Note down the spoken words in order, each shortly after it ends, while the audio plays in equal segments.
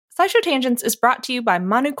SciShow Tangents is brought to you by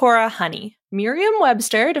Manukora Honey.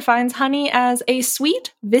 Merriam-Webster defines honey as a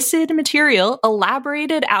sweet, viscid material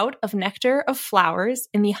elaborated out of nectar of flowers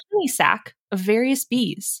in the honey sac of various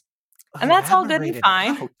bees. And that's all good and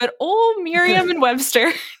fine, but old Merriam and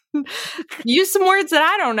Webster used some words that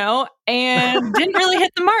I don't know and didn't really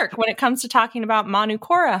hit the mark when it comes to talking about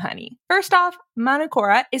Manukora honey. First off,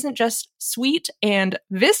 Manukora isn't just sweet and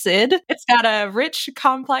viscid. It's got a rich,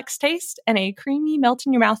 complex taste and a creamy,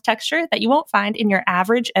 melt-in-your-mouth texture that you won't find in your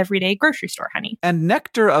average, everyday grocery store honey. And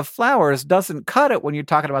nectar of flowers doesn't cut it when you're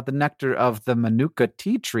talking about the nectar of the Manuka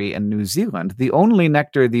tea tree in New Zealand, the only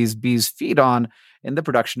nectar these bees feed on in the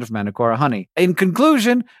production of Manukora honey. In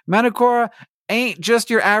conclusion, Manukora ain't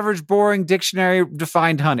just your average boring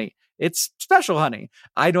dictionary-defined honey. It's special honey.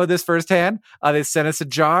 I know this firsthand. They sent us a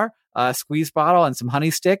jar, a squeeze bottle, and some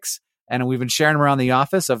honey sticks, and we've been sharing them around the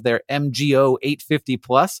office of their MGO 850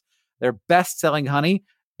 Plus, their best-selling honey.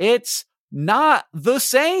 It's not the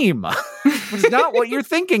same. It's not what you're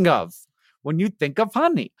thinking of when you think of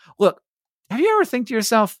honey. Look, have you ever think to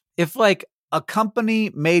yourself, if like a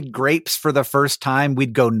company made grapes for the first time,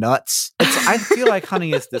 we'd go nuts? I feel like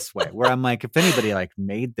honey is this way, where I'm like, if anybody like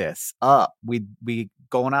made this up, we'd be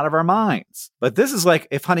going out of our minds. But this is like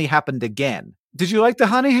if honey happened again. Did you like the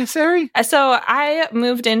honey, Sari? So I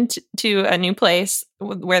moved into a new place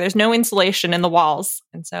where there's no insulation in the walls.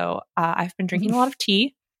 And so I've been drinking a lot of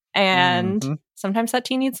tea. And sometimes that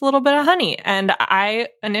tea needs a little bit of honey. And I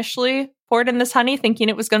initially poured in this honey thinking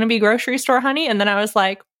it was going to be grocery store honey. And then I was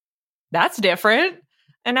like, that's different.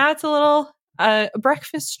 And now it's a little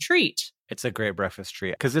breakfast treat. It's a great breakfast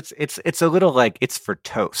treat because it's a little like it's for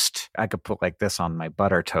toast. I could put like this on my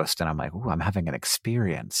butter toast and I'm like, ooh, I'm having an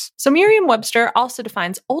experience. So Merriam-Webster also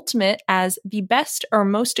defines ultimate as the best or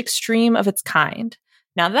most extreme of its kind.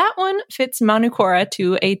 Now that one fits Manukora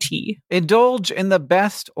to a T. Indulge in the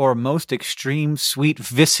best or most extreme sweet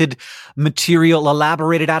viscid material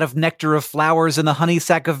elaborated out of nectar of flowers in the honey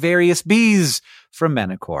sac of various bees from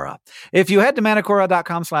Manukora. If you head to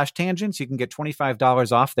manukora.com/tangents, you can get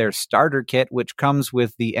 $25 off their starter kit, which comes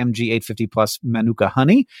with the MG 850 Plus Manuka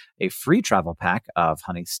honey, a free travel pack of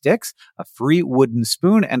honey sticks, a free wooden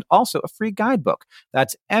spoon, and also a free guidebook.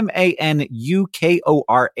 That's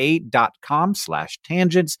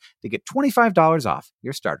manukora.com/tangents to get $25 off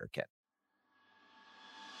your starter kit.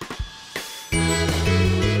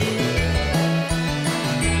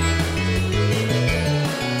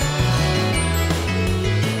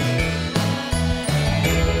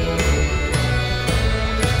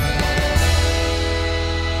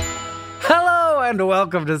 And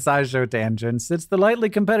welcome to SciShow Tangents. It's the lightly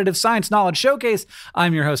competitive science knowledge showcase.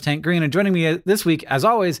 I'm your host, Hank Green, and joining me this week, as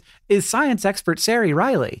always, is science expert Sari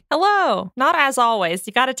Riley. Hello. Not as always.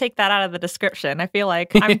 You got to take that out of the description. I feel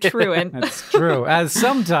like I'm truant. That's true. As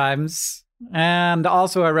sometimes. And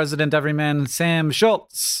also our resident everyman, Sam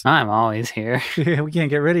Schultz. I'm always here. We can't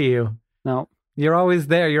get rid of you. No. You're always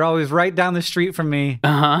there. You're always right down the street from me.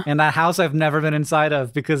 Uh-huh. In that house I've never been inside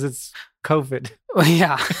of because it's COVID. Well,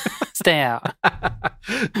 yeah. Stay out.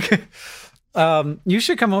 You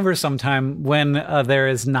should come over sometime when there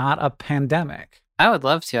is not a pandemic. I would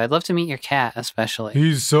love to. I'd love to meet your cat, especially.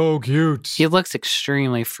 He's so cute. He looks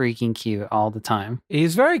extremely freaking cute all the time.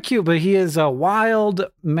 He's very cute, but he is a wild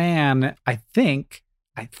man. I think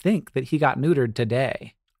that he got neutered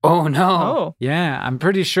today. Oh, no. Oh. Yeah, I'm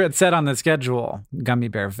pretty sure it said on the schedule, Gummy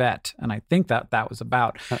Bear Vet, and I think that was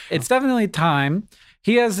about. It's definitely time.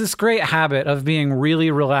 He has this great habit of being really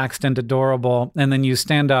relaxed and adorable, and then you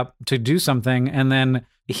stand up to do something, and then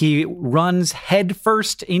he runs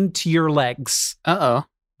headfirst into your legs. Uh-oh.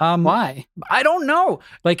 Why? I don't know.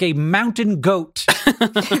 Like a mountain goat.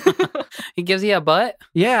 He gives you a butt?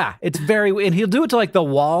 Yeah, it's and he'll do it to like the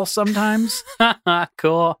wall sometimes.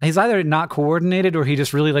 Cool. He's either not coordinated or he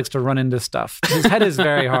just really likes to run into stuff. His head is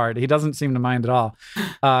very hard. He doesn't seem to mind at all.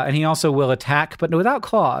 And he also will attack, but without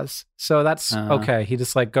claws. So that's okay. He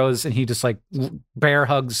just like goes and he just like bear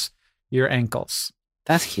hugs your ankles.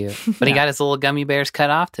 That's cute. But he got his little gummy bears cut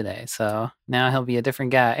off today, so now he'll be a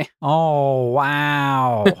different guy. Oh,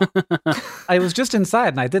 wow. I was just inside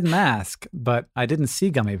and I didn't ask, but I didn't see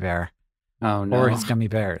Gummy Bear. Oh, no. Or his gummy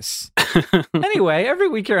bears. Anyway, every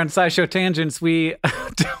week here on SciShow Tangents, we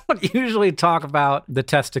don't usually talk about the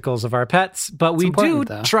testicles of our pets, but we do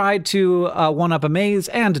try to one-up, amaze,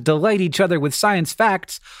 and delight each other with science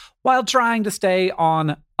facts while trying to stay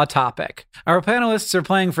on a topic. Our panelists are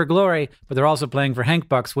playing for glory, but they're also playing for Hank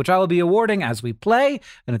Bucks, which I will be awarding as we play.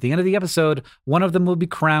 And at the end of the episode, one of them will be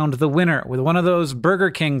crowned the winner with one of those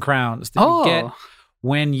Burger King crowns that you get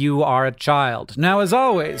when you are a child. Now, as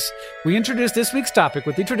always, we introduce this week's topic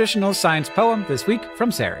with the traditional science poem this week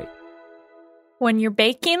from Sari. When you're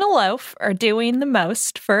baking a loaf or doing the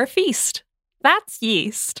most for a feast, that's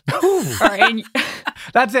yeast.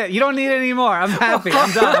 That's it. You don't need any more. I'm happy.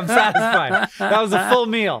 I'm done. I'm satisfied. That was a full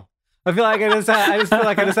meal. I feel like I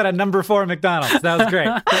just had a number 4 McDonald's. That was great.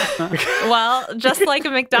 Well, just like a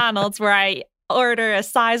McDonald's where I order a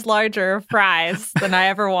size larger of fries than I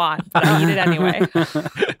ever want, but I eat it anyway.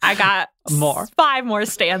 I got 5 more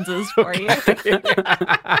stanzas for you.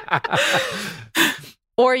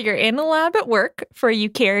 Or you're in a lab at work for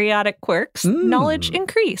eukaryotic quirks, knowledge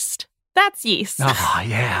increased. That's yeast. Oh,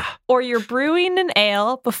 yeah. Or you're brewing an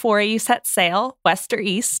ale before you set sail, west or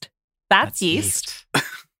east. That's yeast.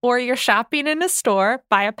 Or you're shopping in a store,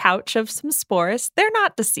 buy a pouch of some spores. They're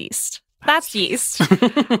not deceased. That's yeast.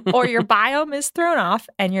 Or your biome is thrown off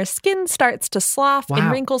and your skin starts to slough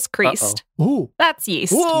and wrinkles creased. Ooh. That's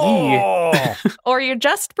yeast. Or you're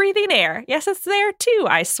just breathing air. Yes, it's there too,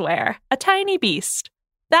 I swear. A tiny beast.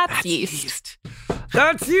 That's yeast.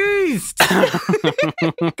 That's yeast.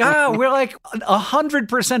 God, we're like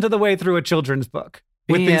 100% of the way through a children's book.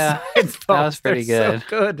 With these science poems. That was pretty good. So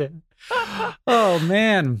good. Oh,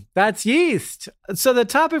 man. That's yeast. So the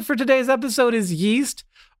topic for today's episode is yeast,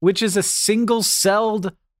 which is a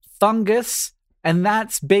single-celled fungus. And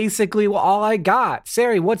that's basically all I got.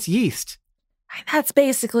 Sari, what's yeast? That's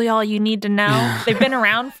basically all you need to know. They've been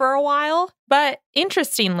around for a while. But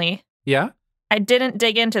interestingly, I didn't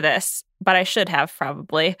dig into this, but I should have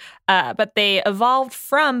probably. But they evolved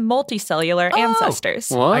from multicellular ancestors.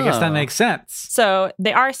 Whoa. I guess that makes sense. So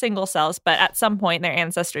they are single cells, but at some point their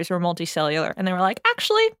ancestors were multicellular. And they were like,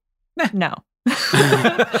 actually, no.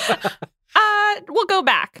 We'll go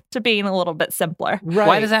back to being a little bit simpler. Right.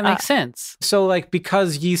 Why does that make sense? So,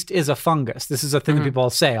 because yeast is a fungus, this is a thing that people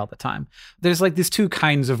say all the time. There's these two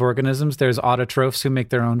kinds of organisms. There's autotrophs who make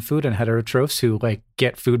their own food and heterotrophs who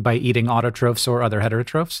get food by eating autotrophs or other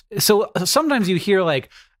heterotrophs. So sometimes you hear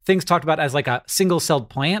things talked about as a single-celled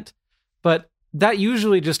plant, but that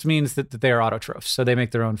usually just means that they are autotrophs. So they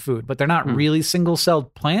make their own food, but they're not really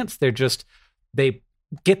single-celled plants. They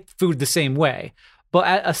get food the same way.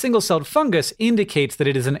 But a single-celled fungus indicates that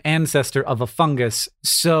it is an ancestor of a fungus.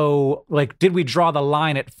 So, did we draw the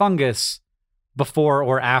line at fungus before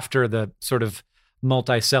or after the sort of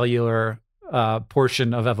multicellular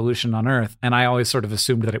portion of evolution on Earth? And I always sort of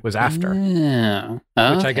assumed that it was after,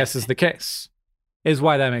 which I guess is the case, is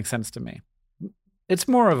why that makes sense to me. It's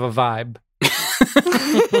more of a vibe.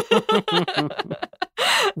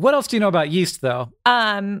 What else do you know about yeast, though?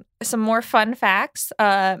 Some more fun facts.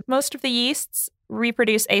 Most of the yeasts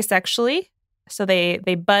reproduce asexually, so they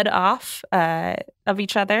bud off of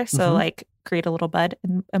each other, so create a little bud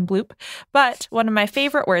and bloop. But one of my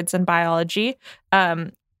favorite words in biology,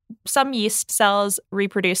 some yeast cells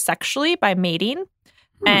reproduce sexually by mating,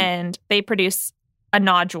 and they produce a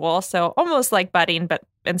nodule, so almost like budding, but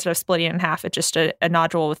instead of splitting it in half, it's just a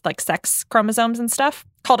nodule with sex chromosomes and stuff,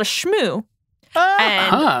 called a shmoo.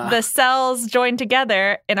 And the cells join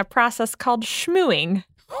together in a process called shmooing.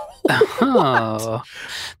 Oh,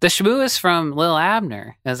 the shmoo is from Lil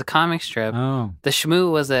Abner as a comic strip. Oh. The shmoo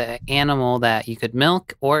was an animal that you could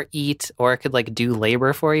milk or eat, or it could do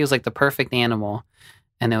labor for you. It was the perfect animal,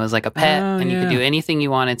 and it was a pet, and you could do anything you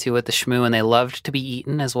wanted to with the shmoo. And they loved to be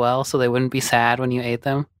eaten as well, so they wouldn't be sad when you ate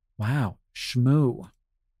them. Wow, shmoo.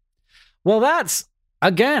 Well, that's.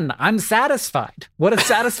 Again, I'm satisfied. What a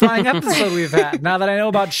satisfying episode we've had now that I know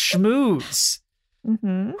about shmoos.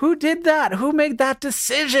 Mm-hmm. Who did that? Who made that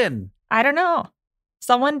decision? I don't know.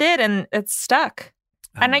 Someone did, and it's stuck.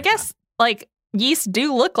 And I guess, yeast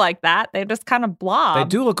do look like that. They just kind of blob. They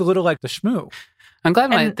do look a little like the shmoo. I'm glad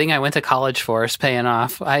my thing I went to college for is paying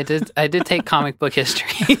off. I did take comic book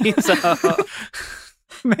history, so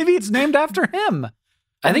maybe it's named after him.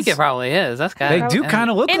 I think it probably is. That's They do kind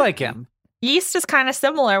of look like him. Yeast is kind of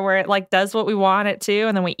similar, where it does what we want it to,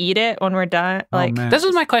 and then we eat it when we're done. This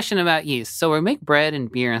was my question about yeast. So we make bread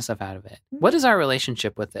and beer and stuff out of it. What is our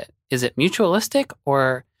relationship with it? Is it mutualistic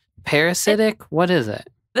or parasitic? What is it?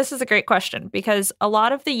 This is a great question, because a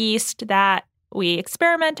lot of the yeast that we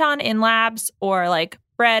experiment on in labs, or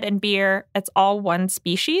bread and beer, it's all one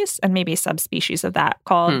species and maybe a subspecies of that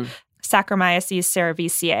called Saccharomyces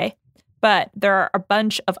cerevisiae. But there are a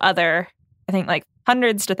bunch of other, I think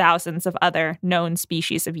hundreds to thousands of other known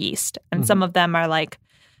species of yeast. And some of them are like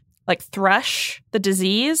thrush, the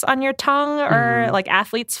disease on your tongue, or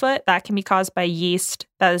athlete's foot, that can be caused by yeast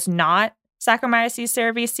that is not Saccharomyces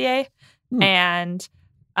cerevisiae. And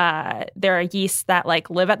there are yeasts that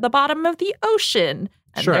live at the bottom of the ocean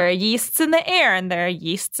And Sure. there are yeasts in the air, and there are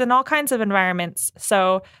yeasts in all kinds of environments.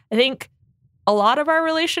 So I think a lot of our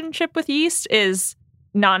relationship with yeast is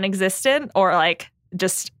non-existent, or like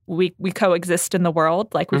just we coexist in the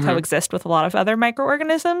world, like we coexist with a lot of other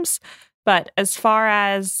microorganisms. But as far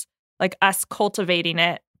as like us cultivating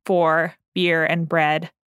it for beer and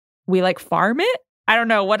bread, we like farm it. I don't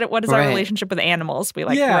know. What is our relationship with animals? We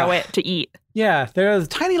like grow it to eat. Yeah, there's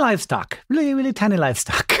tiny livestock. Really, really tiny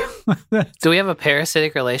livestock. Do we have a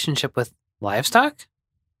parasitic relationship with livestock?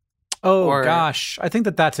 Oh, gosh. I think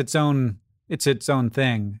that's its own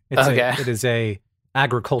thing. It is a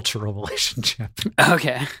agricultural relationship.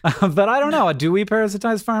 Okay. But I don't know. Do we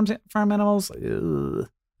parasitize farm animals?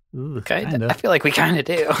 Kinda. I feel like we kind of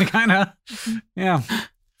do. Kind of. Yeah.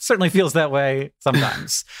 Certainly feels that way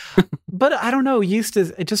sometimes. But I don't know. Yeast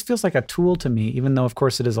it just feels like a tool to me, even though, of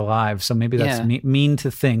course, it is alive. So maybe that's mean to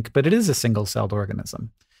think, but it is a single-celled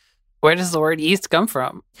organism. Where does the word yeast come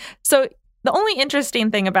from? So the only interesting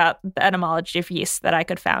thing about the etymology of yeast that I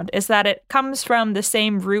could find is that it comes from the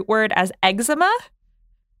same root word as eczema,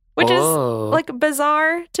 which is like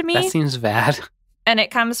bizarre to me. That seems bad. And it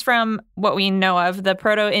comes from what we know of the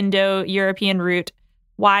Proto-Indo-European root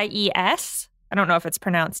YES. I don't know if it's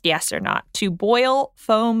pronounced yes or not. To boil,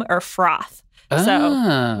 foam, or froth.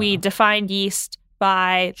 So we defined yeast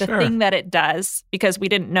by the thing that it does, because we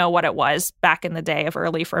didn't know what it was back in the day of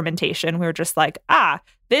early fermentation. We were just like,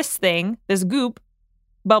 this thing, this goop,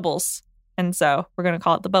 bubbles. And so we're going to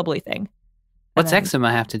call it the bubbly thing. What's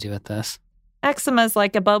eczema have to do with this? Eczema is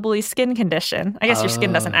like a bubbly skin condition. I guess your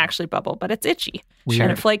skin doesn't actually bubble, but it's itchy. Weird.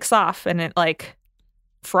 And it flakes off, and it like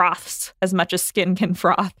froths as much as skin can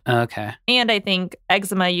froth. Okay. And I think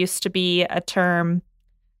eczema used to be a term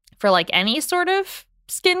for like any sort of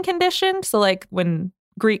skin condition. So like when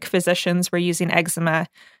Greek physicians were using eczema,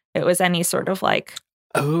 it was any sort of like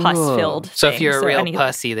pus-filled So thing. if you're a real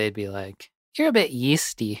pussy, they'd be like, you're a bit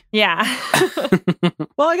yeasty. Yeah.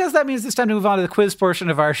 Well, I guess that means it's time to move on to the quiz portion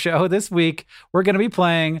of our show. This week, we're going to be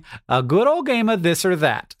playing a good old game of this or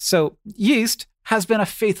that. So yeast has been a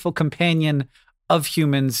faithful companion of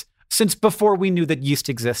humans since before we knew that yeast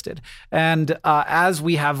existed. And as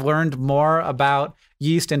we have learned more about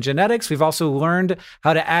yeast and genetics, we've also learned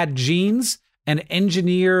how to add genes and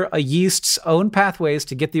engineer a yeast's own pathways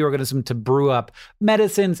to get the organism to brew up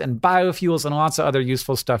medicines and biofuels and lots of other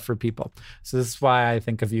useful stuff for people. So this is why I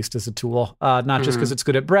think of yeast as a tool, not just because it's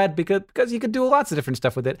good at bread, because you could do lots of different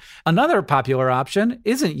stuff with it. Another popular option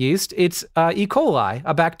isn't yeast, it's E. coli,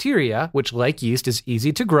 a bacteria, which like yeast is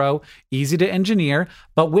easy to grow, easy to engineer,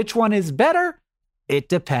 but which one is better? It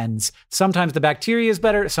depends. Sometimes the bacteria is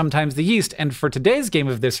better, sometimes the yeast. And for today's game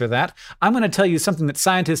of this or that, I'm going to tell you something that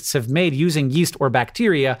scientists have made using yeast or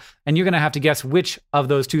bacteria, and you're going to have to guess which of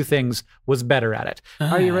those two things was better at it.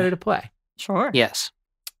 Are you ready to play? Sure. Yes.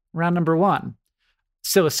 Round number 1.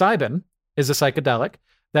 Psilocybin is a psychedelic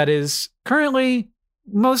that is currently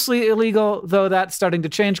mostly illegal, though that's starting to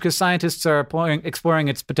change because scientists are exploring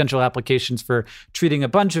its potential applications for treating a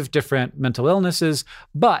bunch of different mental illnesses.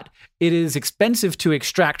 But it is expensive to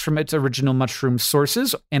extract from its original mushroom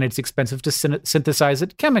sources, and it's expensive to synthesize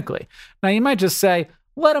it chemically. Now, you might just say,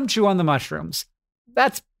 let them chew on the mushrooms.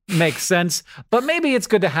 That makes sense, but maybe it's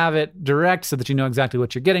good to have it direct so that you know exactly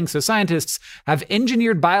what you're getting. So scientists have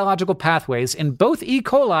engineered biological pathways in both E.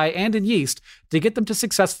 coli and in yeast to get them to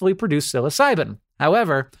successfully produce psilocybin.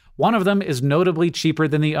 However, one of them is notably cheaper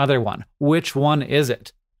than the other one. Which one is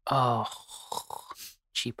it? Oh,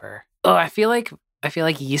 cheaper. Oh, I feel like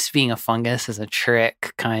yeast being a fungus is a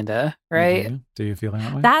trick, kinda, right? Mm-hmm. Do you feel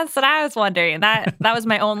that way? That's what I was wondering. That was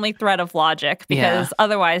my only thread of logic, because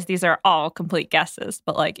otherwise these are all complete guesses.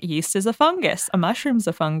 But like, yeast is a fungus, a mushroom's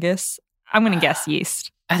a fungus. I'm going to guess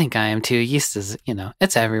yeast. I think I am too. Yeast is,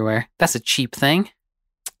 it's everywhere. That's a cheap thing.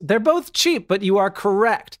 They're both cheap, but you are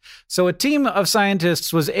correct. So a team of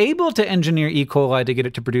scientists was able to engineer E. coli to get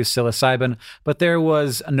it to produce psilocybin, but there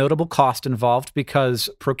was a notable cost involved because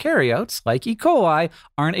prokaryotes, like E. coli,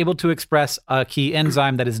 aren't able to express a key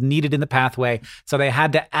enzyme that is needed in the pathway. So they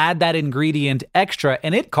had to add that ingredient extra,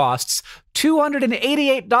 and it costs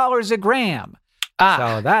 $288 a gram.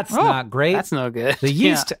 So that's not great. That's no good. The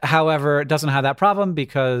yeast, however, doesn't have that problem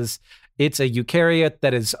because it's a eukaryote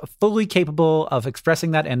that is fully capable of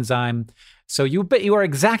expressing that enzyme. So you are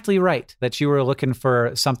exactly right that you were looking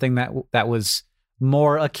for something that was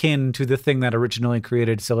more akin to the thing that originally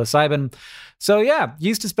created psilocybin. So yeah,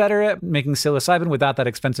 yeast is better at making psilocybin without that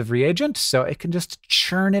expensive reagent, so it can just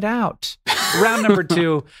churn it out. Round number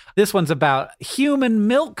 2, this one's about human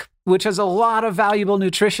milk which has a lot of valuable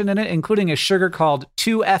nutrition in it, including a sugar called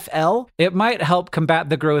 2FL. It might help combat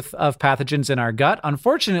the growth of pathogens in our gut.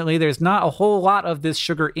 Unfortunately, there's not a whole lot of this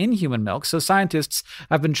sugar in human milk, so scientists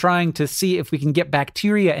have been trying to see if we can get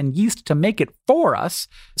bacteria and yeast to make it for us.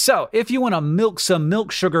 So if you want to milk some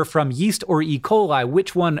milk sugar from yeast or E. coli,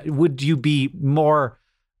 which one would you be more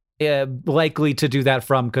likely to do that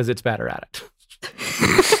from because it's better at it?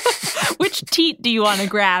 Which teat do you want to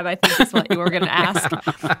grab? I think is what you were going to ask.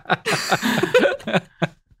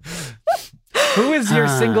 Who is your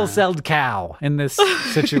single-celled cow in this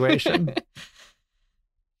situation?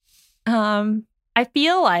 I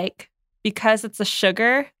feel like because it's a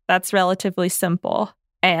sugar, that's relatively simple,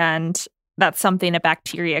 and that's something a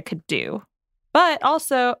bacteria could do. But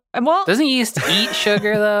also, well, doesn't yeast eat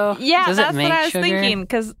sugar though? Yeah, Does that's it make what I was sugar? thinking,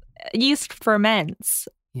 because yeast ferments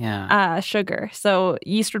sugar, so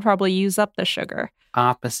yeast would probably use up the sugar.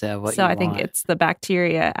 Opposite of what so you I think want. it's the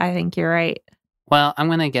bacteria. I think you're right. Well, I'm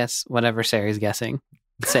gonna guess whatever Sari's guessing.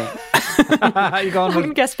 Same. You going I'm with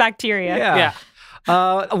gonna guess bacteria.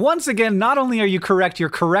 Yeah. Once again, not only are you correct, you're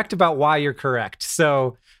correct about why you're correct.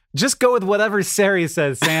 So just go with whatever Sari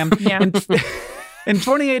says, Sam. Yeah. In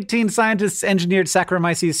 2018, scientists engineered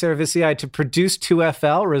Saccharomyces cerevisiae to produce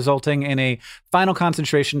 2FL, resulting in a final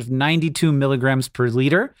concentration of 92 milligrams per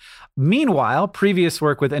liter. Meanwhile, previous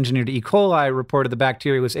work with engineered E. coli reported the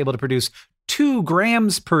bacteria was able to produce 2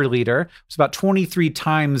 grams per liter. It's about 23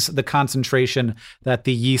 times the concentration that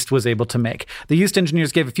the yeast was able to make. The yeast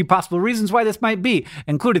engineers gave a few possible reasons why this might be,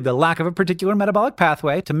 including the lack of a particular metabolic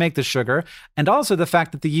pathway to make the sugar, and also the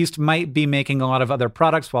fact that the yeast might be making a lot of other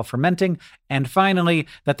products while fermenting, and finally,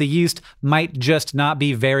 that the yeast might just not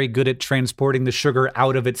be very good at transporting the sugar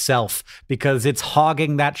out of itself because it's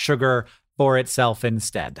hogging that sugar for itself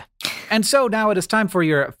instead. And so now it is time for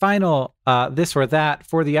your final this or that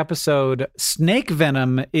for the episode. Snake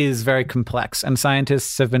venom is very complex, and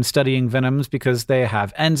scientists have been studying venoms because they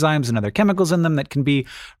have enzymes and other chemicals in them that can be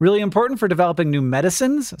really important for developing new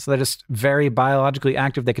medicines. So they're just very biologically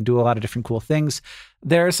active. They can do a lot of different cool things.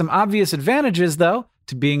 There are some obvious advantages, though,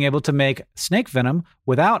 to being able to make snake venom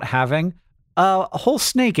without having a whole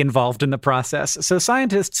snake involved in the process. So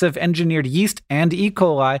scientists have engineered yeast and E.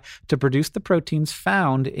 coli to produce the proteins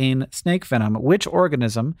found in snake venom. Which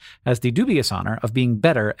organism has the dubious honor of being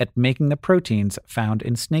better at making the proteins found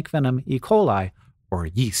in snake venom, E. coli, or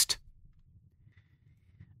yeast?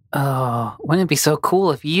 Oh, wouldn't it be so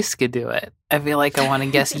cool if yeast could do it? I feel like I want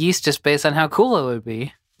to guess yeast just based on how cool it would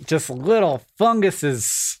be. Just little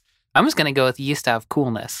funguses. I'm just going to go with yeast out of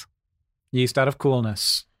coolness. Yeast out of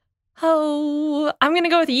coolness. Oh, I'm going to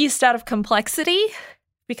go with yeast out of complexity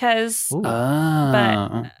because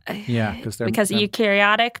Yeah, because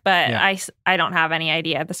eukaryotic, but Yeah. I don't have any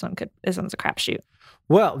idea. This one's a crapshoot.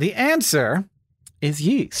 Well, the answer is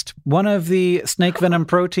yeast. One of the snake venom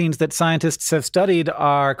proteins that scientists have studied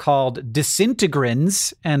are called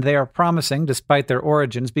disintegrins, and they are promising despite their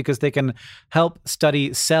origins because they can help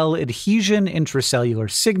study cell adhesion,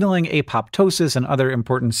 intracellular signaling, apoptosis, and other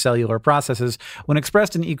important cellular processes. When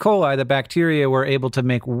expressed in E. coli, the bacteria were able to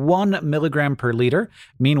make 1 milligram per liter.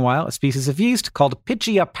 Meanwhile, a species of yeast called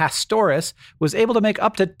Pichia pastoris was able to make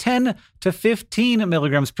up to 10 to 15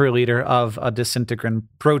 milligrams per liter of a disintegrin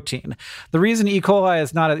protein. The reason E. coli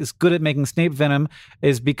is not as good at making snake venom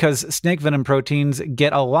is because snake venom proteins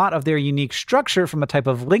get a lot of their unique structure from a type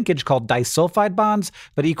of linkage called disulfide bonds,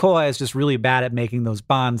 but E. coli is just really bad at making those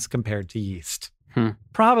bonds compared to yeast.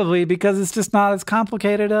 Probably because it's just not as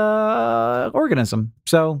complicated organism.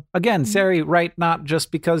 So again, Sari right, not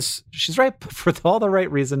just because she's right, but for all the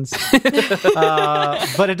right reasons.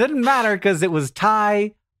 But it didn't matter because it was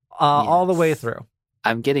tie all the way through.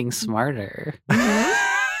 I'm getting smarter.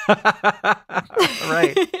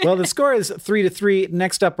 Right. Well, the score is 3-3.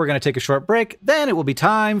 Next up, we're going to take a short break. Then it will be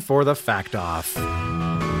time for the Fact Off.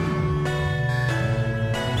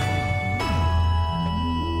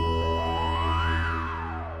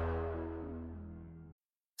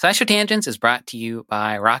 SciShow Tangents is brought to you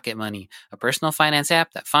by Rocket Money, a personal finance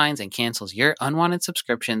app that finds and cancels your unwanted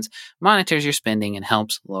subscriptions, monitors your spending, and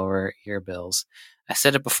helps lower your bills. I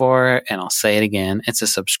said it before, and I'll say it again. It's a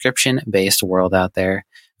subscription-based world out there.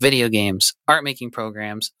 Video games, art-making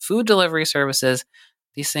programs, food delivery services.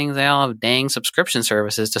 These things, they all have dang subscription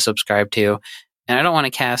services to subscribe to. And I don't want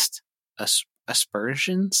to cast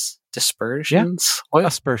aspersions? Dispersions? Yeah.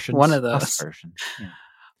 Aspersions. One of those. Aspersions. Yeah.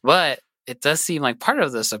 But it does seem like part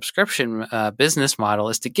of the subscription business model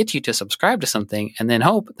is to get you to subscribe to something and then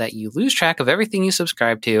hope that you lose track of everything you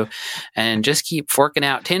subscribe to and just keep forking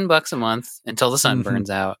out $10 a month until the sun burns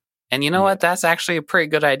out. And you know what? That's actually a pretty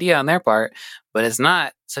good idea on their part, but it's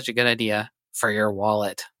not such a good idea for your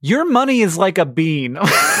wallet. Your money is like a bean.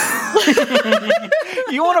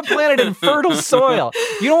 You want to plant it in fertile soil.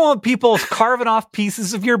 You don't want people carving off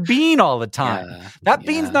pieces of your bean all the time. That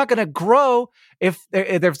bean's not going to grow if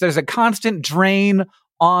there's a constant drain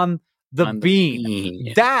on the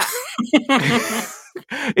bean. That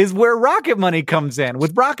is where Rocket Money comes in.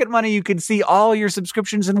 With Rocket Money, you can see all your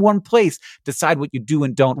subscriptions in one place, decide what you do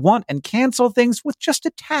and don't want, and cancel things with just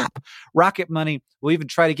a tap. Rocket Money will even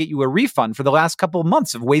try to get you a refund for the last couple of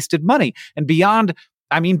months of wasted money. And beans.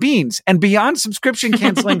 And beyond subscription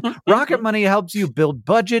canceling, Rocket Money helps you build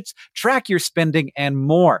budgets, track your spending, and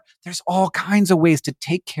more. There's all kinds of ways to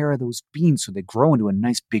take care of those beans so they grow into a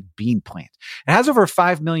nice big bean plant. It has over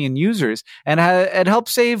 5 million users, and it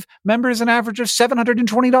helps save members an average of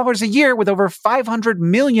 $720 a year with over 500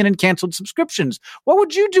 million in canceled subscriptions. What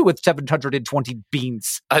would you do with 720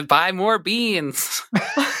 beans? I'd buy more beans.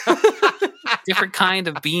 Different kind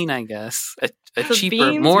of bean, I guess. A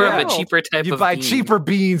cheaper, more of a cheaper type of bean. You buy cheaper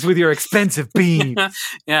beans with your expensive beans.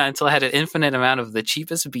 Yeah, until I had an infinite amount of the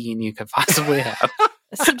cheapest bean you could possibly have.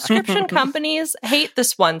 Subscription companies hate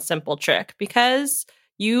this one simple trick because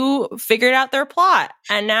you figured out their plot,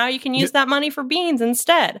 and now you can use that money for beans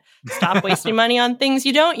instead. Stop wasting money on things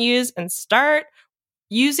you don't use and start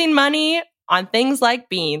using money on things like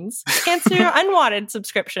beans. Cancel your unwanted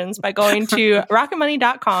subscriptions by going to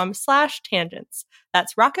rocketmoney.com/tangents.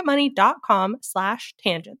 That's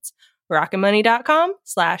rocketmoney.com/tangents.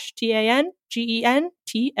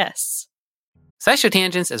 rocketmoney.com/tangents. SciShow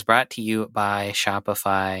Tangents is brought to you by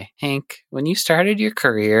Shopify. Hank, when you started your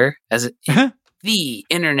career as the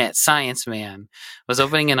internet science man, was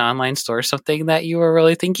opening an online store something that you were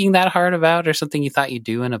really thinking that hard about, or something you thought you'd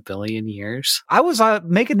do in a billion years? I was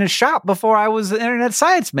making a shop before I was the internet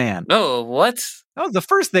science man. Oh, what? That was the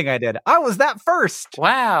first thing I did. I was that first.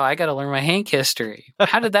 Wow, I got to learn my Hank history.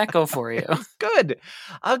 How did that go for you? Good.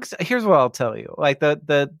 Here's what I'll tell you. Like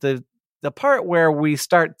the part where we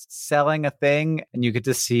start selling a thing and you get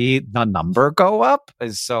to see the number go up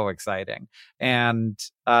is so exciting. And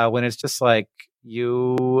when it's just like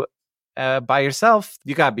you by yourself,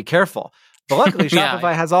 you got to be careful. But luckily,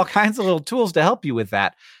 Shopify has all kinds of little tools to help you with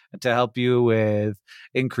that, to help you with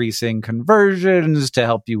increasing conversions, to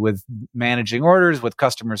help you with managing orders, with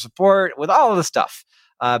customer support, with all of the stuff.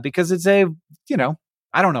 Because it's I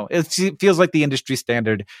don't know. It feels like the industry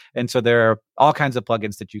standard. And so there are all kinds of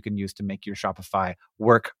plugins that you can use to make your Shopify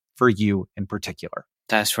work for you in particular.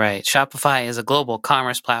 That's right. Shopify is a global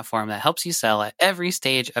commerce platform that helps you sell at every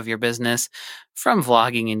stage of your business, from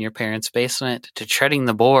vlogging in your parents' basement to treading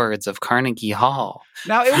the boards of Carnegie Hall.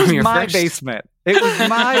 Now, it was my basement. It was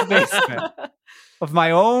my basement of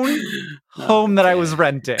my own home that I was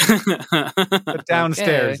renting the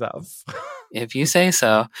downstairs of. If you say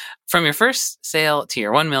so. From your first sale to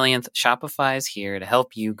your 1 millionth, Shopify is here to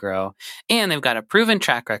help you grow. And they've got a proven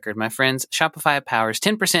track record, my friends. Shopify powers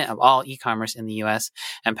 10% of all e-commerce in the US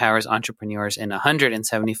and powers entrepreneurs in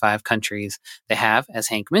 175 countries. They have, as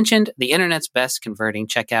Hank mentioned, the internet's best converting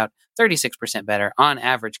checkout, 36% better on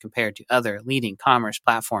average compared to other leading commerce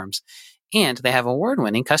platforms. And they have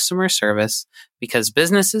award-winning customer service, because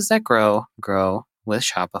businesses that grow with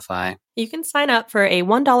Shopify. You can sign up for a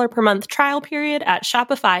 $1 per month trial period at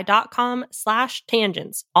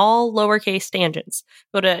shopify.com/tangents, all lowercase tangents.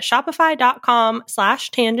 Go to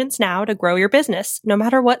shopify.com/tangents now to grow your business, no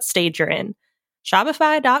matter what stage you're in.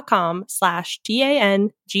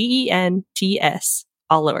 Shopify.com/tangents,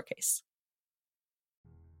 all lowercase.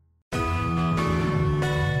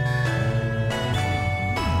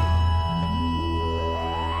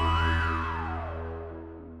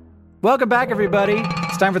 Welcome back, everybody.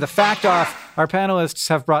 It's time for the Fact Off. Our panelists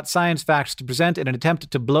have brought science facts to present in an attempt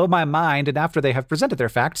to blow my mind, and after they have presented their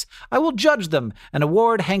facts, I will judge them and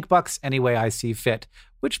award Hank Bucks any way I see fit,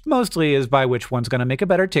 which mostly is by which one's going to make a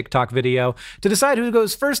better TikTok video. To decide who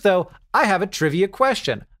goes first, though, I have a trivia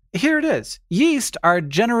question. Here it is. Yeast are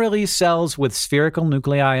generally cells with spherical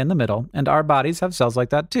nuclei in the middle, and our bodies have cells like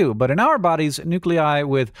that too. But in our bodies, nuclei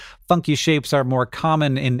with funky shapes are more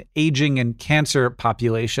common in aging and cancer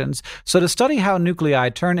populations. So to study how nuclei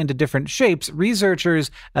turn into different shapes,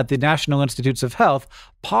 researchers at the National Institutes of Health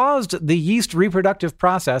paused the yeast reproductive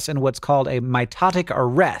process in what's called a mitotic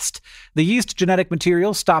arrest. The yeast genetic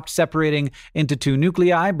material stopped separating into two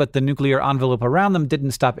nuclei, but the nuclear envelope around them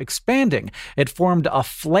didn't stop expanding. It formed a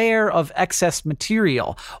flare of excess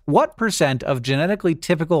material. What % of genetically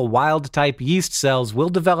typical wild-type yeast cells will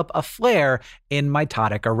develop a flare in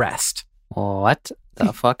mitotic arrest? What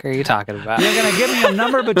the fuck are you talking about? You're going to give me a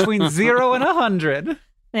number between 0 and 100.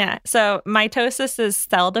 Yeah. So mitosis is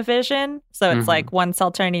cell division. So it's like one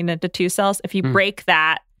cell turning into two cells. If you break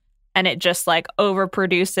that, and it just like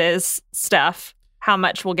overproduces stuff, how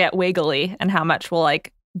much will get wiggly and how much will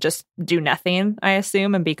like just do nothing, I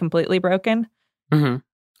assume, and be completely broken? 34%.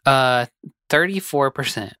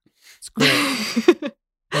 It's great.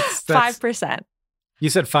 That's 5%. You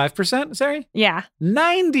said 5%, Sari? Yeah.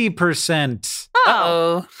 90%.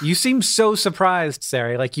 Uh-oh. You seem so surprised,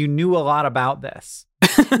 Sari, like you knew a lot about this.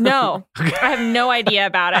 No, I have no idea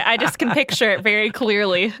about it. I just can picture it very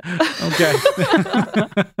clearly. Okay.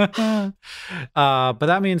 But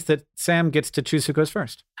that means that Sam gets to choose who goes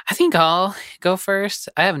first. I think I'll go first.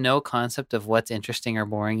 I have no concept of what's interesting or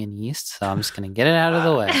boring in yeast, so I'm just going to get it out of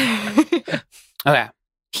the way. Okay.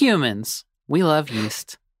 Humans. We love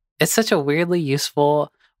yeast. It's such a weirdly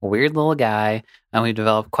useful, weird little guy, and we've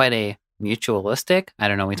developed quite a mutualistic, I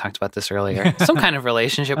don't know, we talked about this earlier, some kind of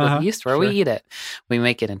relationship with yeast where we eat it. We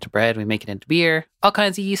make it into bread, we make it into beer, all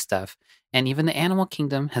kinds of yeast stuff. And even the animal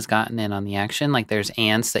kingdom has gotten in on the action. Like there's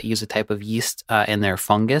ants that use a type of yeast in their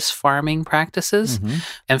fungus farming practices. Mm-hmm.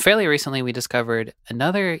 And fairly recently, we discovered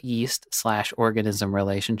another yeast/organism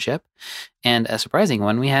relationship, and a surprising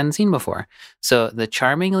one we hadn't seen before. So the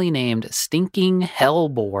charmingly named stinking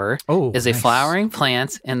hellebore is a flowering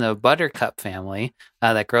plant in the buttercup family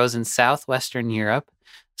that grows in southwestern Europe.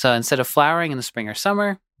 So instead of flowering in the spring or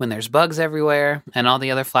summer, when there's bugs everywhere and all the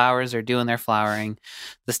other flowers are doing their flowering,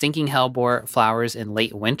 the stinking hellebore flowers in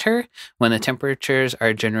late winter when the temperatures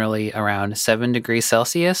are generally around 7 degrees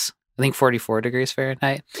Celsius, I think 44 degrees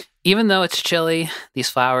Fahrenheit. Even though it's chilly, these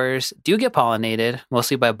flowers do get pollinated,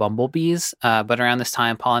 mostly by bumblebees. But around this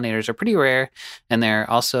time, pollinators are pretty rare. And there are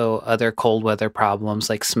also other cold weather problems,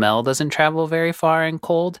 like smell doesn't travel very far in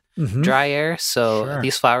cold, dry air. So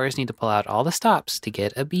these flowers need to pull out all the stops to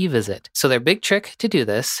get a bee visit. So their big trick to do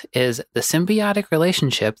this is the symbiotic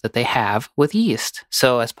relationship that they have with yeast.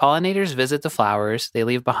 So as pollinators visit the flowers, they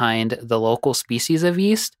leave behind the local species of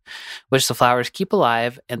yeast, which the flowers keep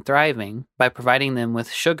alive and thriving by providing them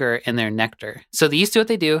with sugar in their nectar. So the yeast do what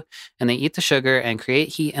they do, and they eat the sugar and create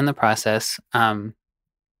heat in the process. And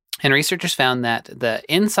researchers found that the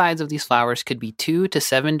insides of these flowers could be 2 to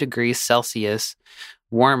 7 degrees Celsius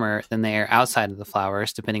warmer than they are outside of the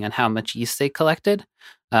flowers, depending on how much yeast they collected.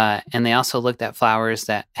 And they also looked at flowers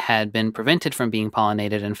that had been prevented from being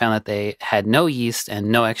pollinated and found that they had no yeast and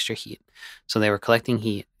no extra heat. So they were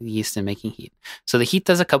collecting yeast and making heat. So the heat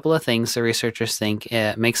does a couple of things. The researchers think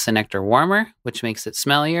it makes the nectar warmer, which makes it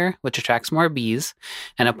smellier, which attracts more bees.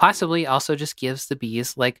 And it possibly also just gives the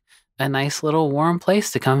bees like a nice little warm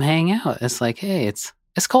place to come hang out. It's like, hey, it's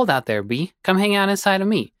cold out there, bee. Come hang out inside of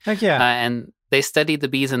me. Heck yeah. And they studied the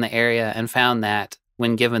bees in the area and found that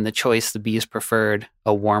when given the choice, the bees preferred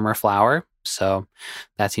a warmer flower. So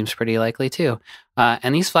that seems pretty likely too.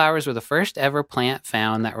 And these flowers were the first ever plant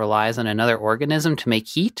found that relies on another organism to make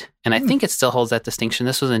heat. And I think it still holds that distinction.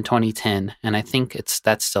 This was in 2010, and I think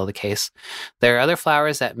that's still the case. There are other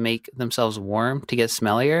flowers that make themselves warm to get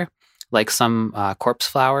smellier, like some corpse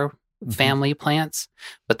flower family plants,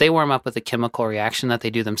 but they warm up with a chemical reaction that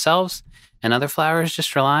they do themselves. And other flowers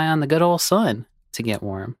just rely on the good old sun to get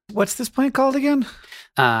warm. What's this plant called again?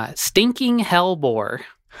 Stinking hellebore.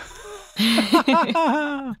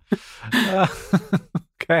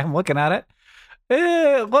 Okay, I'm looking at it.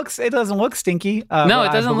 It doesn't look stinky. No,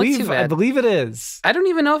 it doesn't look too bad. I believe it is. I don't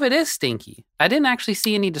even know if it is stinky. I didn't actually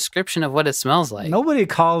see any description of what it smells like. Nobody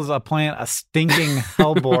calls a plant a stinking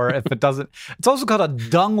hellebore if it doesn't. It's also called a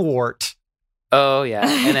dungwort. Oh, yeah.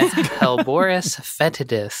 And it's Helleboris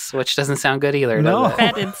fetidus, which doesn't sound good either. No.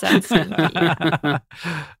 Fetid sounds stinky.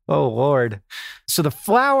 Oh, Lord. So the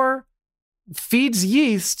flower feeds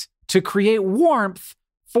yeast to create warmth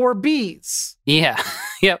for bees. Yeah.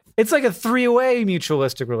 Yep. It's like a 3-way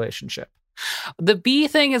mutualistic relationship. The bee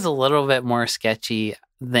thing is a little bit more sketchy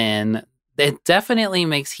than it definitely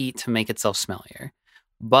makes heat to make itself smellier.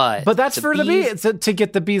 But that's for the bee. It's to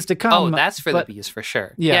get the bees to come. Oh, that's for the bees for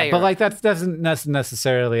sure. Yeah, but like that doesn't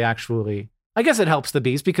necessarily actually. I guess it helps the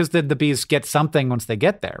bees because the bees get something once they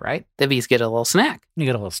get there, right? The bees get a little snack. You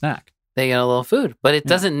get a little snack. They get a little food, but it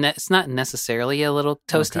doesn't. It's not necessarily a little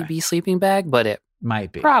toasty bee sleeping bag, but it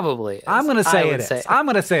might be. Probably is. I'm going to say it is. I'm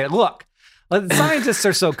going to say it. Look, scientists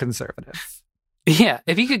are so conservative. Yeah,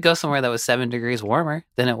 if you could go somewhere that was 7 degrees warmer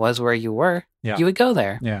than it was where you were, you would go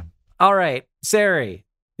there. Yeah. All right, Sari.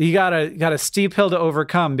 You got a steep hill to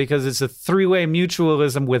overcome because it's a 3-way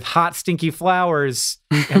mutualism with hot, stinky flowers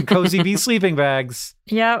and cozy bee sleeping bags.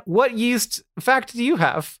 Yeah. What yeast fact do you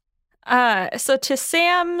have? So to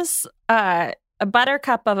Sam's a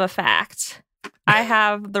buttercup of a fact, I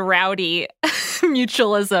have the rowdy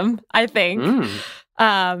mutualism, I think,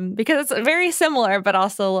 because it's very similar, but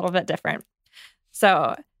also a little bit different.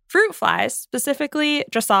 So Fruit flies, specifically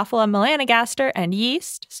Drosophila melanogaster, and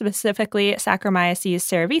yeast, specifically Saccharomyces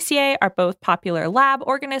cerevisiae, are both popular lab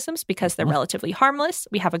organisms because they're relatively harmless.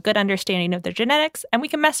 We have a good understanding of their genetics, and we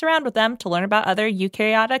can mess around with them to learn about other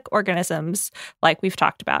eukaryotic organisms, like we've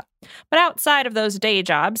talked about. But outside of those day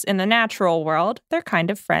jobs in the natural world, they're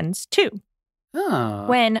kind of friends too. Oh.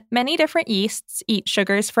 When many different yeasts eat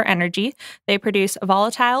sugars for energy, they produce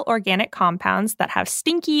volatile organic compounds that have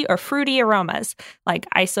stinky or fruity aromas, like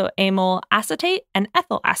isoamyl acetate and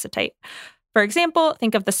ethyl acetate. For example,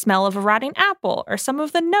 think of the smell of a rotting apple or some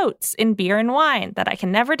of the notes in beer and wine that I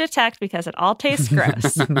can never detect because it all tastes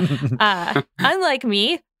gross. Unlike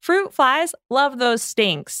me, fruit flies love those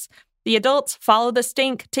stinks. The adults follow the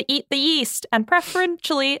stink to eat the yeast and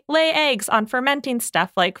preferentially lay eggs on fermenting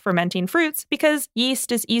stuff like fermenting fruits because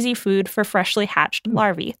yeast is easy food for freshly hatched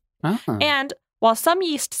larvae. Uh-huh. And while some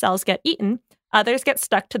yeast cells get eaten, others get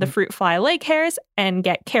stuck to the fruit fly leg hairs and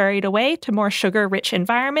get carried away to more sugar-rich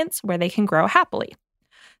environments where they can grow happily.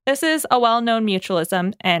 This is a well-known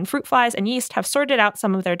mutualism, and fruit flies and yeast have sorted out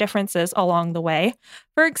some of their differences along the way.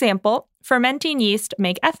 For example, fermenting yeast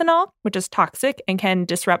make ethanol, which is toxic and can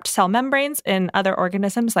disrupt cell membranes in other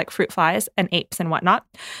organisms like fruit flies and apes and whatnot.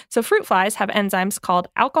 So fruit flies have enzymes called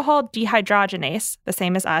alcohol dehydrogenase, the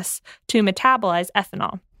same as us, to metabolize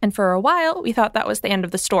ethanol. And for a while, we thought that was the end of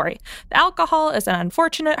the story. The alcohol is an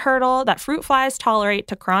unfortunate hurdle that fruit flies tolerate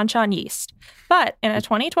to crunch on yeast. But in a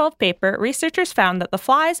 2012 paper, researchers found that the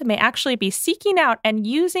flies may actually be seeking out and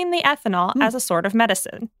using the ethanol as a sort of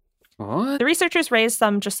medicine. What? The researchers raised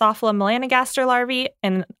some Drosophila melanogaster larvae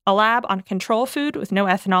in a lab on control food with no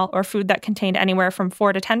ethanol or food that contained anywhere from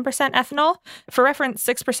 4 to 10% ethanol. For reference,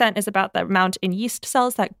 6% is about the amount in yeast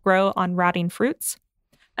cells that grow on rotting fruits.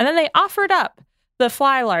 And then they offered up the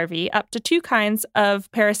fly larvae up to 2 kinds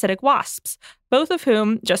of parasitic wasps, both of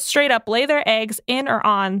whom just straight up lay their eggs in or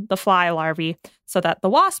on the fly larvae so that the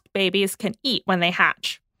wasp babies can eat when they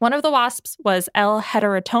hatch. One of the wasps was L.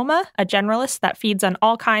 heterotoma, a generalist that feeds on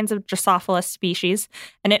all kinds of Drosophila species,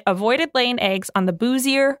 and it avoided laying eggs on the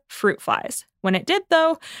boozier fruit flies. When it did,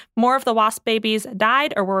 though, more of the wasp babies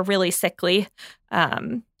died or were really sickly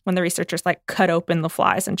when the researchers cut open the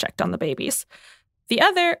flies and checked on the babies. The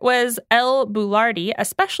other was L. boulardi, a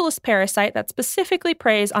specialist parasite that specifically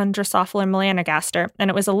preys on Drosophila melanogaster, and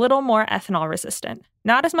it was a little more ethanol resistant.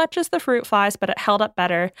 Not as much as the fruit flies, but it held up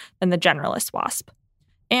better than the generalist wasp.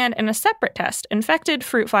 And in a separate test, infected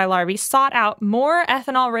fruit fly larvae sought out more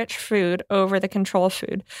ethanol-rich food over the control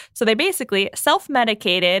food. So they basically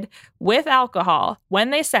self-medicated with alcohol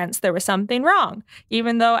when they sensed there was something wrong.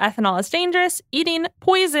 Even though ethanol is dangerous, eating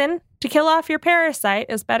poison to kill off your parasite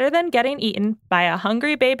is better than getting eaten by a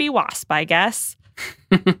hungry baby wasp, I guess.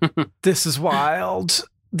 This is wild.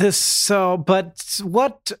 But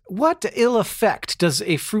what ill effect does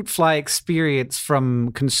a fruit fly experience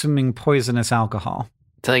from consuming poisonous alcohol?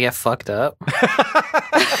 Till they get fucked up.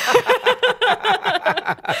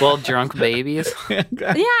 Well, drunk babies. Yeah,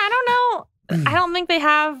 I don't know. I don't think they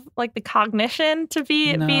have the cognition to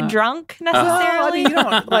be drunk necessarily. No,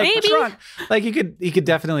 I mean, maybe drunk. You could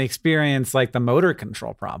definitely experience the motor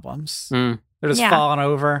control problems. They're just falling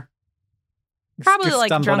over. Probably just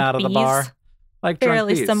stumbling drunk out of the bees. bar.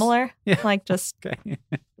 Fairly bees. similar. Yeah. Okay.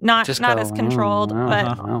 Not as controlled,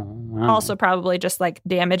 but also probably just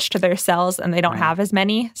damage to their cells, and they don't have as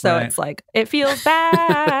many. So it's it feels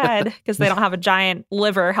bad because they don't have a giant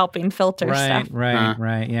liver helping filter stuff.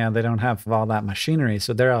 Right. Yeah, they don't have all that machinery.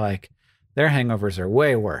 So they're their hangovers are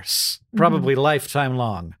way worse. Probably lifetime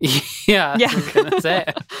long. Yeah. I was gonna say,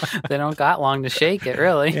 they don't got long to shake it,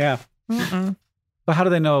 really. Yeah. Mm-mm. But how do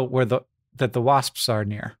they know that the wasps are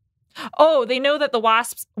near? Oh, they know that the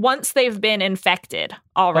wasps, once they've been infected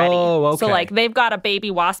already. Oh, okay. So, they've got a baby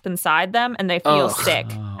wasp inside them, and they feel sick.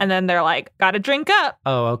 And then they're gotta drink up.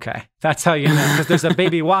 Oh, okay. That's how you know, because there's a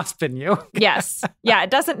baby wasp in you. Yes. Yeah, it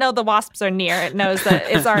doesn't know the wasps are near. It knows that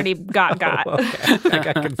it's already got. Oh, okay. I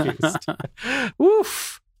got confused.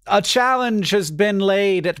 Oof. A challenge has been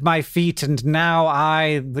laid at my feet, and now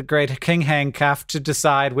I, the great King Hank, have to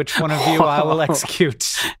decide which one of you I will execute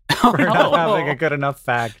for not having a good enough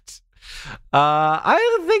fact.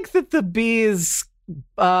 I think that the bee is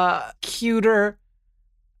cuter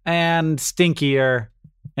and stinkier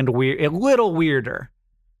and weird, a little weirder.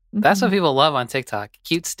 That's what people love on TikTok.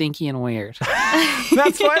 Cute, stinky, and weird.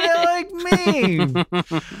 That's why they like me.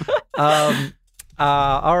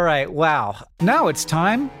 All right. Wow. Now it's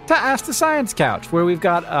time to Ask the Science Couch, where we've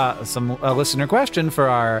got a listener question for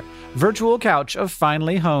our virtual couch of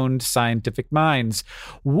finely honed scientific minds.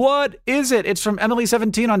 What is it? It's from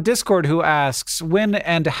Emily17 on Discord, who asks, when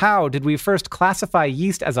and how did we first classify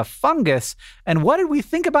yeast as a fungus? And what did we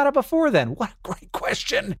think about it before then? What a great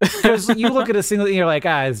question. Because you look at a single, you're like,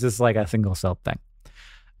 it's just like a single cell thing.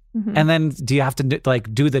 Mm-hmm. And then do you have to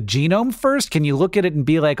do the genome first? Can you look at it and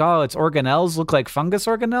be like, oh, its organelles look like fungus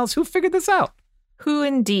organelles? Who figured this out? Who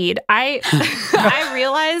indeed? I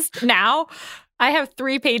realized now I have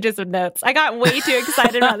 3 pages of notes. I got way too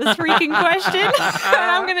excited about this freaking question. And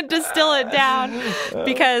I'm going to distill it down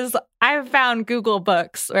because I've found Google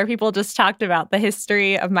books where people just talked about the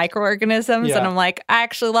history of microorganisms. Yeah. And I'm like, I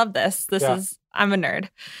actually love this. I'm a nerd.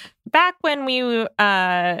 Back when we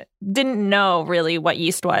didn't know really what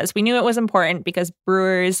yeast was, we knew it was important because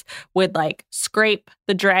brewers would scrape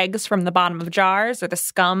the dregs from the bottom of jars or the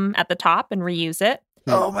scum at the top and reuse it.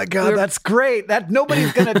 Oh my God, that's great. That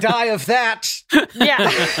nobody's going to die of that. Yeah.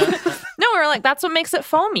 No, we were like, that's what makes it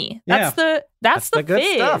foamy. That's the good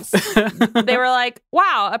fizz. Stuff. They were like,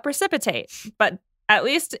 wow, a precipitate. But at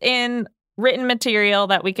least in written material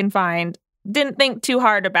that we can find, didn't think too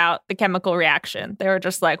hard about the chemical reaction. They were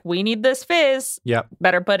just like, we need this fizz. Yep.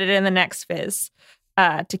 Better put it in the next fizz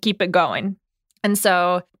to keep it going. And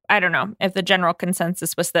so I don't know if the general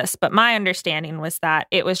consensus was this, but my understanding was that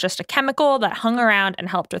it was just a chemical that hung around and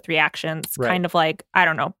helped with reactions, kind of like, I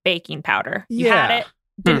don't know, baking powder. You had it,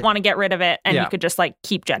 didn't want to get rid of it, and you could just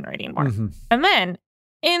keep generating more. Mm-hmm. And then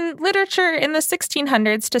in literature in the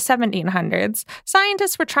 1600s to 1700s,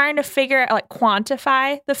 scientists were trying to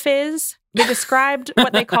quantify the fizz. They described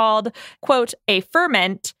what they called, quote, a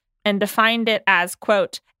ferment, and defined it as,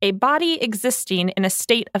 quote, a body existing in a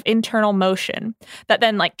state of internal motion that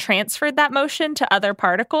then transferred that motion to other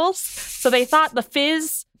particles. So they thought the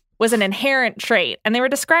fizz was an inherent trait. And they were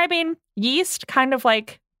describing yeast kind of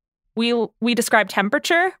like we describe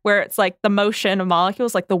temperature, where it's the motion of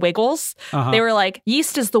molecules, like the wiggles. Uh-huh. They were like,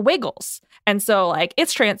 yeast is the wiggles. And so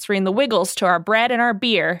it's transferring the wiggles to our bread and our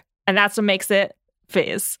beer. And that's what makes it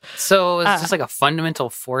fizz. So it's just a fundamental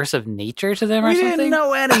force of nature to them or something? We didn't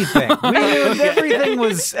know anything. We knew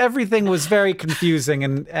everything was very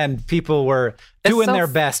confusing, and people were doing their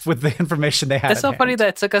best with the information they had. It's so funny that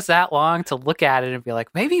it took us that long to look at it and be like,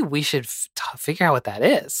 maybe we should figure out what that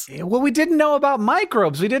is. Well, we didn't know about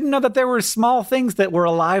microbes. We didn't know that there were small things that were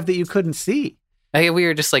alive that you couldn't see. We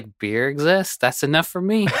were just like, beer exists. That's enough for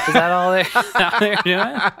me. Is that all they're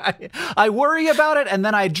doing? I worry about it, and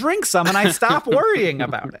then I drink some, and I stop worrying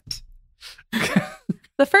about it.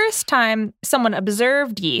 The first time someone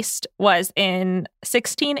observed yeast was in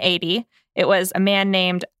 1680. It was a man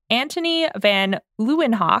named Antony van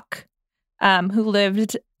Leeuwenhoek, who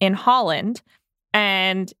lived in Holland.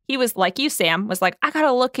 And he was like you, Sam, was like, I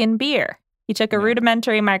gotta look in beer. He took a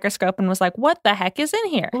rudimentary microscope and was like, what the heck is in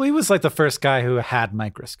here? Well, he was the first guy who had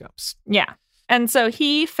microscopes. Yeah. And so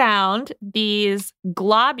he found these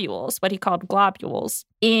globules, what he called globules,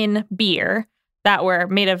 in beer that were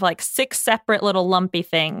made of 6 separate little lumpy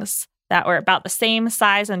things that were about the same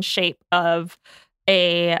size and shape of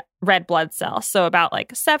a red blood cell. So about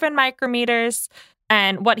 7 micrometers.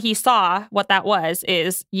 And what he saw, what that was,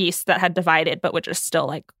 is yeast that had divided, but which is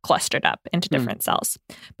still clustered up into different cells.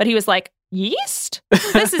 But he was like, yeast?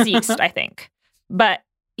 This is yeast, I think. But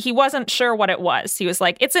he wasn't sure what it was. He was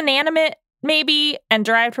like, it's inanimate, maybe, and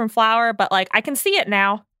derived from flour, but I can see it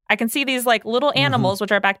now. I can see these little animals,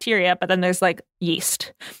 which are bacteria, but then there's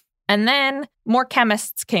yeast. And then more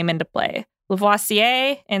chemists came into play.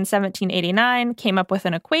 Lavoisier in 1789 came up with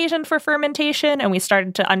an equation for fermentation, and we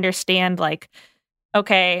started to understand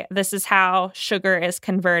okay, this is how sugar is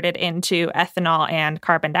converted into ethanol and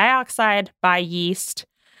carbon dioxide by yeast.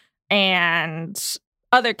 And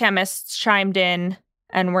other chemists chimed in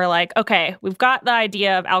and were like, okay, we've got the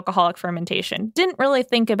idea of alcoholic fermentation. Didn't really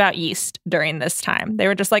think about yeast during this time. They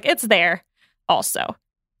were just like, it's there also.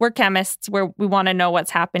 We're chemists. We want to know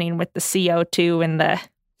what's happening with the CO2 and the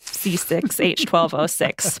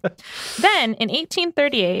C6H12O6. Then in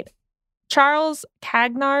 1838, Charles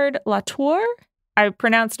Cagnard Latour, I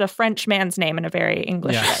pronounced a French man's name in a very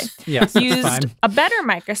English way. Yes, used a better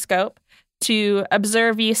microscope to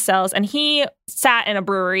observe yeast cells, and he sat in a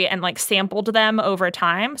brewery and sampled them over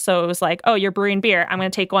time. So it was oh, you're brewing beer. I'm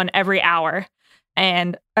going to take one every hour,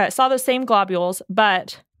 and saw those same globules,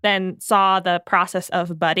 but then saw the process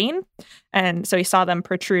of budding, and so he saw them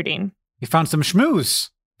protruding. He found some schmooze.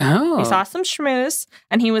 Oh, he saw some schmooze,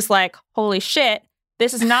 and he was like, "Holy shit!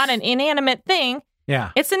 This is not an inanimate thing."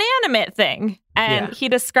 Yeah. It's an animate thing. And he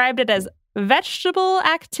described it as vegetable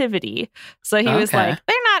activity. So he was Okay. like,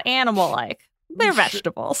 they're not animal-like. They're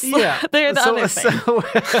vegetables. Yeah. They're the other thing.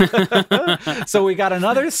 So we got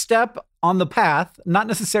another step on the path, not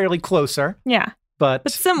necessarily closer, Yeah. but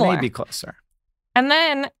similar. maybe closer. And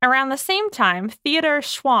then around the same time, Theodor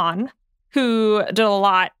Schwann, who did a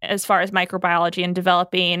lot as far as microbiology and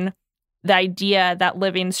developing the idea that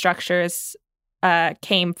living structures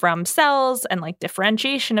came from cells and like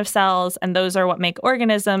differentiation of cells, and those are what make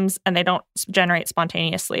organisms, and they don't generate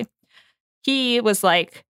spontaneously. He was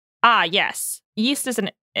like, yes, yeast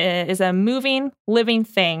is a moving, living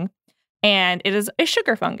thing, and it is a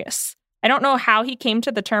sugar fungus. I don't know how he came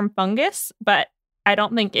to the term fungus, but I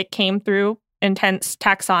don't think it came through intense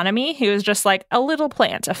taxonomy. He was just like a little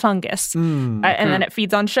plant, a fungus, and then it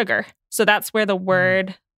feeds on sugar. So that's where the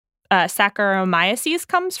word Saccharomyces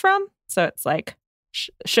comes from. So it's like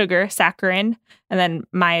sugar, saccharin, and then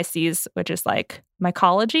myces, which is like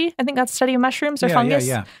mycology. I think that's study of mushrooms or fungus.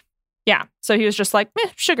 Yeah. So he was just like,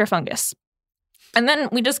 sugar fungus. And then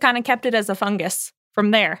we just kind of kept it as a fungus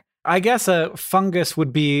from there. I guess a fungus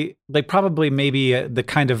would be like probably maybe the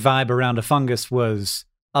kind of vibe around a fungus was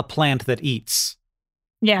a plant that eats.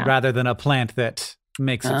 Yeah. Rather than a plant that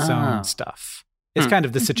makes its own stuff. It's kind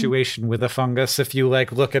of the situation with a fungus. If you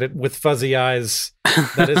like look at it with fuzzy eyes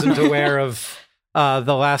that isn't aware of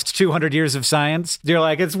the last 200 years of science, you're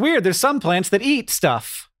like, it's weird. There's some plants that eat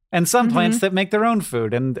stuff and some plants that make their own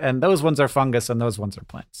food. And those ones are fungus and those ones are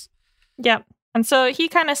plants. Yep. And so he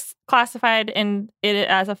kind of classified it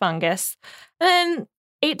as a fungus. And then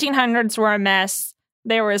 1800s were a mess.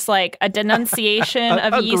 There was like a denunciation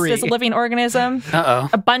of yeast as a living organism.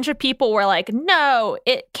 A bunch of people were like, no,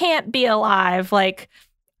 it can't be alive. Like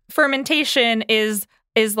fermentation is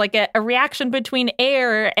like a reaction between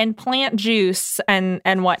air and plant juice and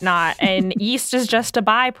whatnot. And yeast is just a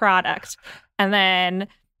byproduct. And then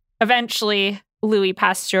eventually Louis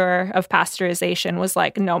Pasteur of pasteurization was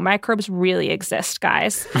like, no, microbes really exist,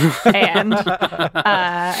 guys. And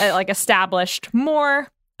like established more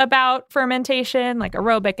about fermentation, like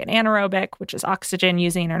aerobic and anaerobic, which is oxygen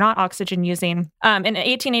using or not oxygen using. In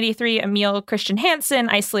 1883, Emil Christian Hansen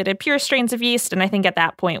isolated pure strains of yeast. And I think at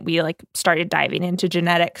that point, we like started diving into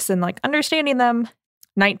genetics and like understanding them.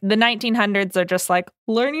 The 1900s are just like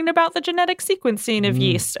learning about the genetic sequencing of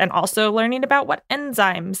yeast and also learning about what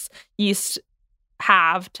enzymes yeast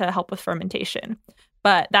have to help with fermentation.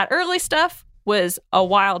 But that early stuff was a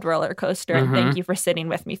wild roller coaster. And thank you for sitting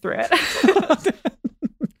with me through it.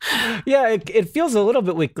 Yeah, it feels a little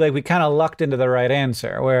bit like we kind of lucked into the right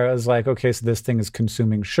answer, where it was like, okay, so this thing is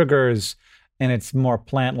consuming sugars and it's more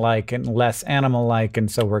plant-like and less animal-like.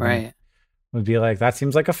 And so we're going to would be like, that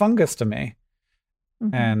seems like a fungus to me.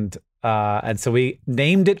 And so we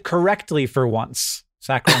named it correctly for once.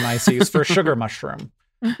 Saccharomyces for sugar mushroom.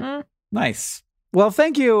 Nice. Well,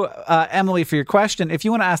 thank you, Emily, for your question. If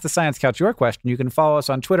you want to ask the Science Couch your question, you can follow us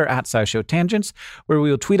on Twitter at SciShow Tangents, where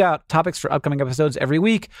we will tweet out topics for upcoming episodes every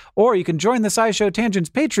week. Or you can join the SciShow Tangents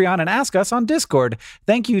Patreon and ask us on Discord.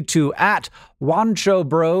 Thank you to at Wancho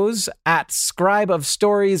Bros, at Scribe of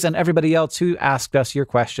Stories, and everybody else who asked us your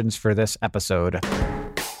questions for this episode.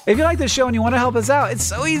 If you like this show and you want to help us out, it's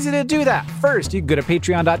so easy to do that. First, you can go to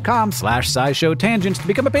patreon.com/SciShowTangents to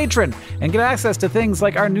become a patron and get access to things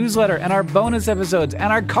like our newsletter and our bonus episodes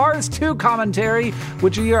and our Cars 2 commentary,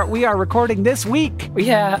 which we are recording this week.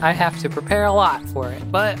 Yeah, I have to prepare a lot for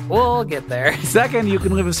it, but we'll get there. Second, you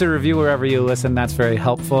can leave us a review wherever you listen. That's very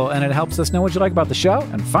helpful, and it helps us know what you like about the show.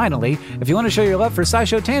 And finally, if you want to show your love for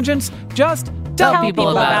SciShow Tangents, just tell people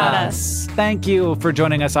about us. Thank you for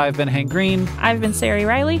joining us. I've been Hank Green. I've been Sari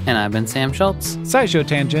Riley. And I've been Sam Schultz. SciShow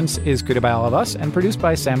Tangents is created by all of us and produced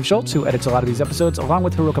by Sam Schultz, who edits a lot of these episodes, along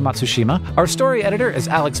with Haruka Matsushima. Our story editor is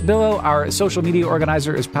Alex Billow. Our social media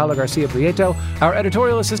organizer is Paolo Garcia Prieto. Our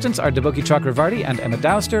editorial assistants are Deboki Chakravarti and Emma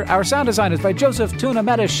Dowster. Our sound design is by Joseph Tuna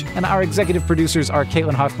Medish. And our executive producers are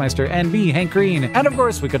Caitlin Hoffmeister and me, Hank Green. And of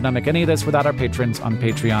course, we could not make any of this without our patrons on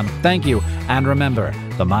Patreon. Thank you. And remember,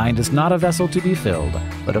 the mind is not a vessel to be filled,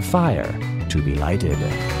 but a fire to be lighted.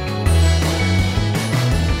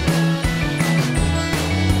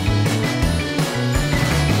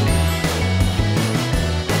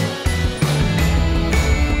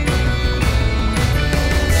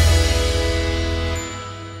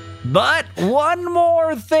 But one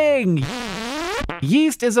more thing.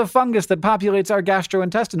 Yeast is a fungus that populates our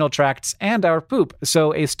gastrointestinal tracts and our poop.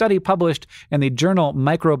 So a study published in the journal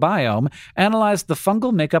Microbiome analyzed the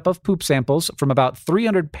fungal makeup of poop samples from about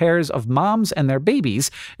 300 pairs of moms and their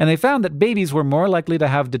babies, and they found that babies were more likely to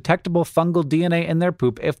have detectable fungal DNA in their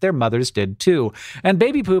poop if their mothers did too. And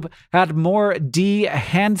baby poop had more D.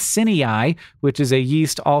 hansenii, which is a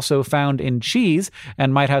yeast also found in cheese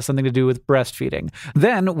and might have something to do with breastfeeding.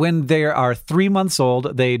 Then, when they are 3 months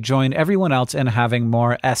old, they join everyone else in having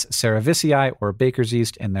more S. cerevisiae, or baker's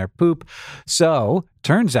yeast, in their poop. So,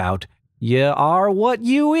 turns out, you are what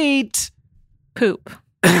you eat. Poop.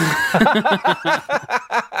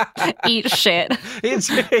 Eat shit.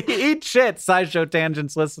 Eat shit, SciShow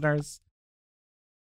Tangents listeners.